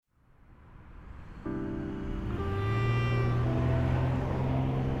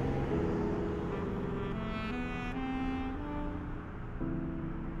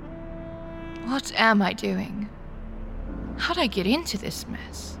What am I doing? How'd I get into this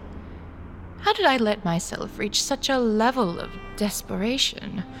mess? How did I let myself reach such a level of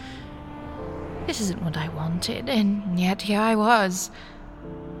desperation? This isn't what I wanted, and yet here I was.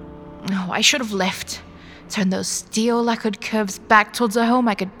 Oh, I should have left. Turned those steel-lacquered curves back towards a home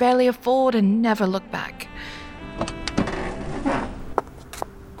I could barely afford and never look back.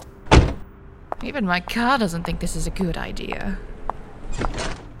 Even my car doesn't think this is a good idea.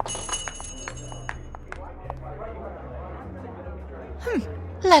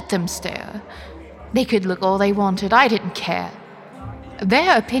 Let them stare. They could look all they wanted, I didn't care.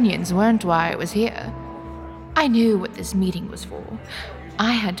 Their opinions weren't why I was here. I knew what this meeting was for.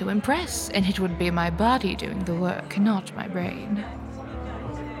 I had to impress, and it would be my body doing the work, not my brain.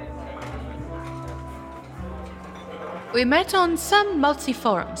 We met on some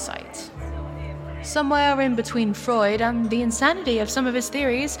multi-forum site. Somewhere in between Freud and the insanity of some of his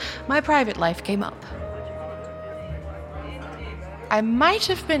theories, my private life came up. I might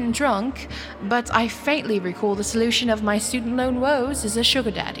have been drunk, but I faintly recall the solution of my student loan woes is a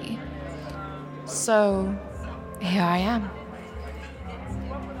sugar daddy. So, here I am.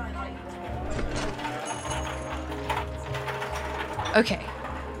 Okay,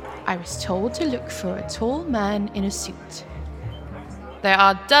 I was told to look for a tall man in a suit. There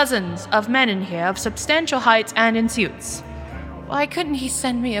are dozens of men in here of substantial height and in suits. Why couldn't he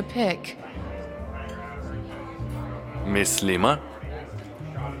send me a pic? Miss Lima?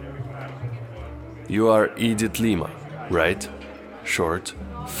 You are Edith Lima, right? Short,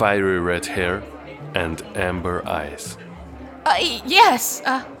 fiery red hair, and amber eyes. Yes,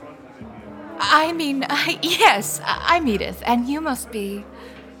 yes, I'm Edith, and you must be...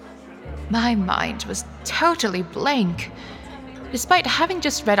 My mind was totally blank. Despite having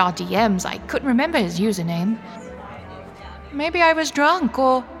just read our DMs, I couldn't remember his username. Maybe I was drunk,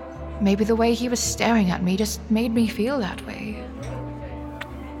 or maybe the way he was staring at me just made me feel that way.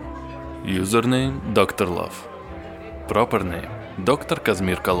 Username Dr. Love. Proper name Dr.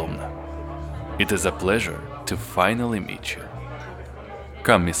 Kazmir Kolomna. It is a pleasure to finally meet you.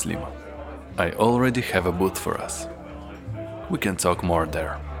 Come, Miss Lima. I already have a booth for us. We can talk more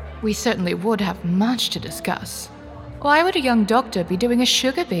there. We certainly would have much to discuss. Why would a young doctor be doing a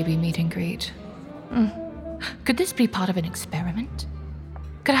sugar baby meet and greet? Could this be part of an experiment?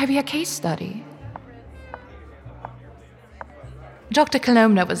 Could I be a case study? Dr.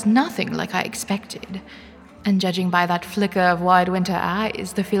 Kolomna was nothing like I expected, and judging by that flicker of wide winter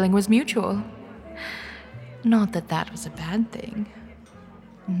eyes, the feeling was mutual. Not that that was a bad thing.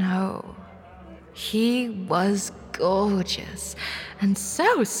 No. He was gorgeous, and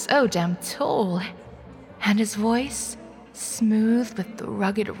so damn tall. And his voice, smooth with the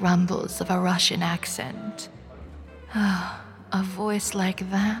rugged rumbles of a Russian accent. A voice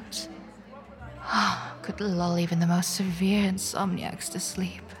like that could lull even the most severe insomniacs to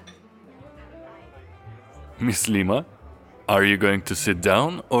sleep. Miss Lima, are you going to sit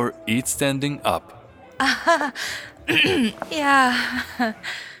down or eat standing up? Yeah,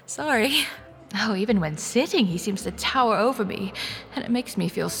 sorry. Oh, even when sitting, he seems to tower over me, and it makes me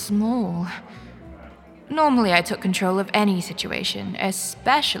feel small. Normally, I took control of any situation,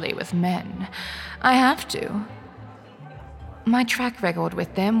 especially with men. I have to. My track record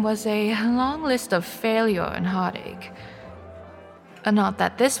with them was a long list of failure and heartache. Not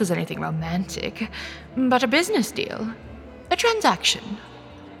that this was anything romantic, but a business deal. A transaction.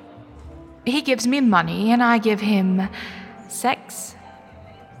 He gives me money, and I give him sex.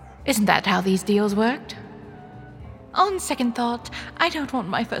 Isn't that how these deals worked? On second thought, I don't want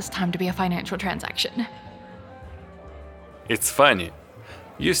my first time to be a financial transaction. It's funny.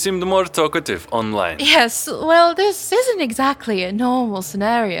 You seemed more talkative online. Yes, well, this isn't exactly a normal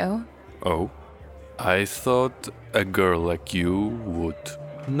scenario. Oh? I thought a girl like you would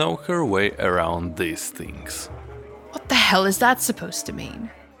know her way around these things. What the hell is that supposed to mean?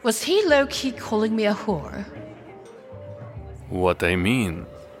 Was he low-key calling me a whore? What I mean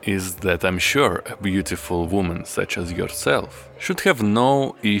is that I'm sure a beautiful woman such as yourself should have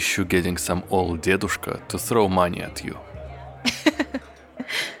no issue getting some old dedushka to throw money at you.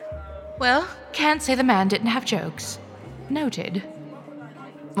 Well, can't say the man didn't have jokes. Noted.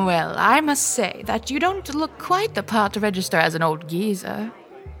 Well, I must say that you don't look quite the part to register as an old geezer.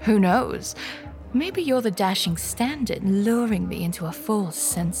 Who knows? Maybe you're the dashing stand-in luring me into a false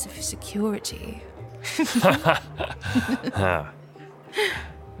sense of security.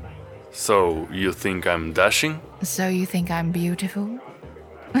 So, you think I'm dashing? So you think I'm beautiful?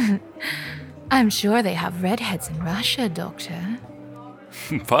 I'm sure they have redheads in Russia, Doctor.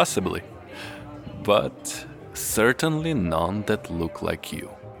 Possibly. But certainly none that look like you.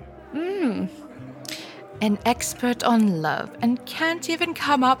 An expert on love and can't even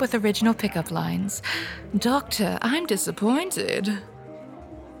come up with original pickup lines. Doctor, I'm disappointed.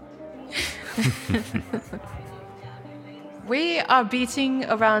 We are beating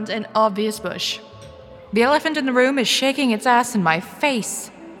around an obvious bush. The elephant in the room is shaking its ass in my face.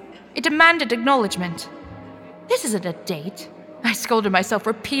 It demanded acknowledgement. This isn't a date. I scolded myself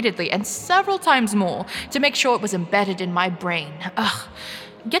repeatedly and several times more to make sure it was embedded in my brain. Ugh.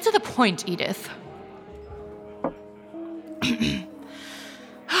 Get to the point, Edith.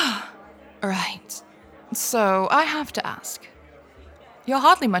 Right. So, I have to ask. You're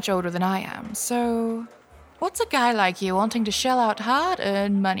hardly much older than I am, so what's a guy like you wanting to shell out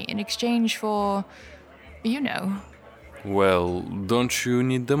hard-earned money in exchange for, you know? Well, don't you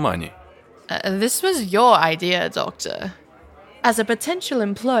need the money? This was your idea, Doctor. As a potential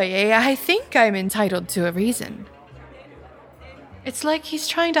employee, I think I'm entitled to a reason. It's like he's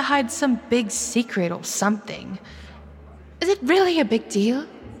trying to hide some big secret or something. Is it really a big deal?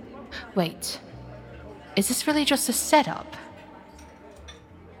 Wait, is this really just a setup?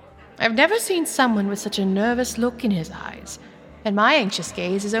 I've never seen someone with such a nervous look in his eyes, and my anxious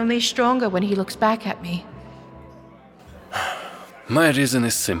gaze is only stronger when he looks back at me. My reason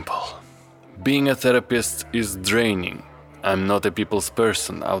is simple. Being a therapist is draining. I'm not a people's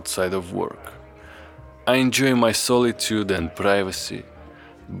person outside of work. I enjoy my solitude and privacy,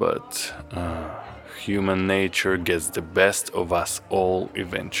 but human nature gets the best of us all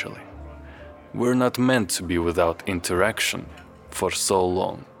eventually. We're not meant to be without interaction for so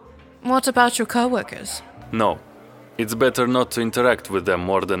long. What about your coworkers? No, it's better not to interact with them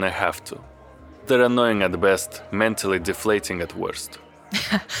more than I have to. They're annoying at best, mentally deflating at worst.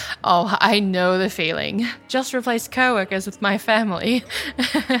 Oh, I know the feeling. Just replace coworkers with my family.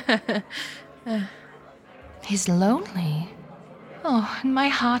 He's lonely. Oh, and my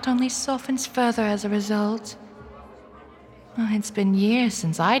heart only softens further as a result. Oh, it's been years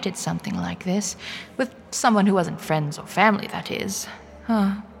since I did something like this, with someone who wasn't friends or family, that is.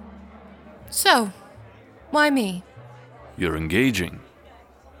 Huh. So, why me? You're engaging.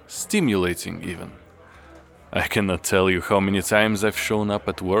 Stimulating, even. I cannot tell you how many times I've shown up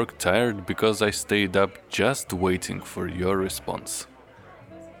at work tired because I stayed up just waiting for your response.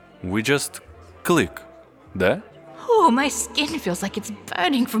 We just click. Да? Oh, my skin feels like it's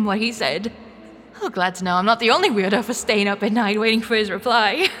burning from what he said. Oh, glad to know I'm not the only weirdo for staying up at night waiting for his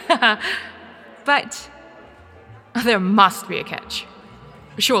reply. But there must be a catch.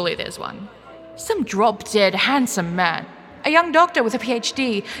 Surely there's one. Some drop-dead handsome man, a young doctor with a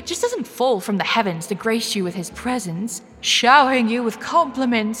PhD, just doesn't fall from the heavens to grace you with his presence, showering you with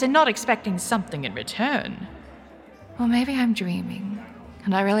compliments and not expecting something in return. Or maybe I'm dreaming,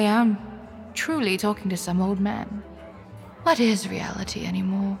 and I really am truly talking to some old man. What is reality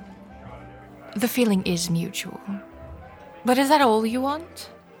anymore? The feeling is mutual. But is that all you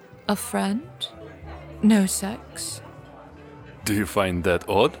want? A friend? No sex? Do you find that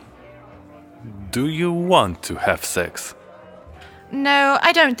odd? Do you want to have sex? No,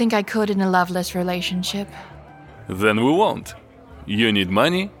 I don't think I could in a loveless relationship. Then we won't. You need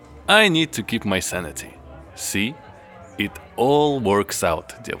money, I need to keep my sanity. See? It all works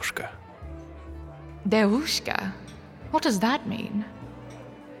out, девушка. Девушка? What does that mean?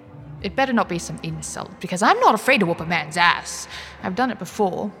 It better not be some insult, because I'm not afraid to whoop a man's ass. I've done it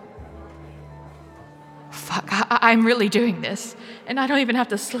before. Fuck, I'm really doing this, and I don't even have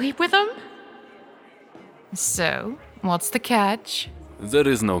to sleep with him? So, what's the catch? There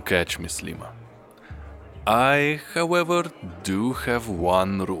is no catch, Miss Lima. I, however, do have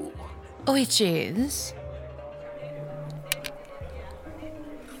one rule. Which is?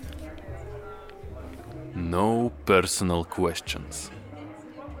 No personal questions.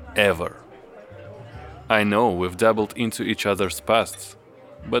 Ever. I know we've dabbled into each other's pasts,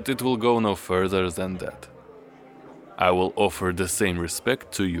 but it will go no further than that. I will offer the same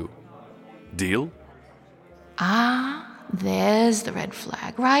respect to you. Deal? Ah, there's the red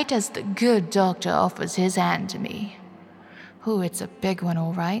flag, right as the good doctor offers his hand to me. Ooh, it's a big one,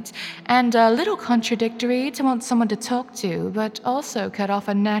 all right. And a little contradictory to want someone to talk to, but also cut off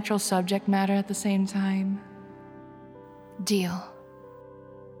a natural subject matter at the same time. Deal.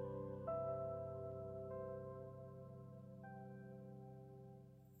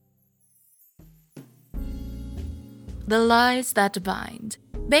 The Lies That Bind,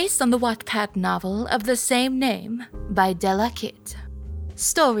 based on the Wattpad novel of the same name by Della Kitt.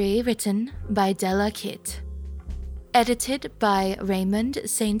 Story written by Della Kitt. Edited by Raymond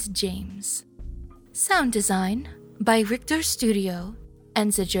St. James. Sound design by Richter Studio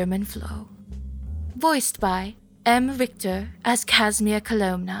and The German Flow. Voiced by M. Richter as Casimir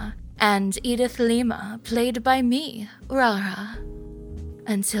Colomna And Edith Lima, played by me, Rara.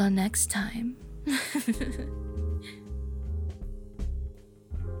 Until next time.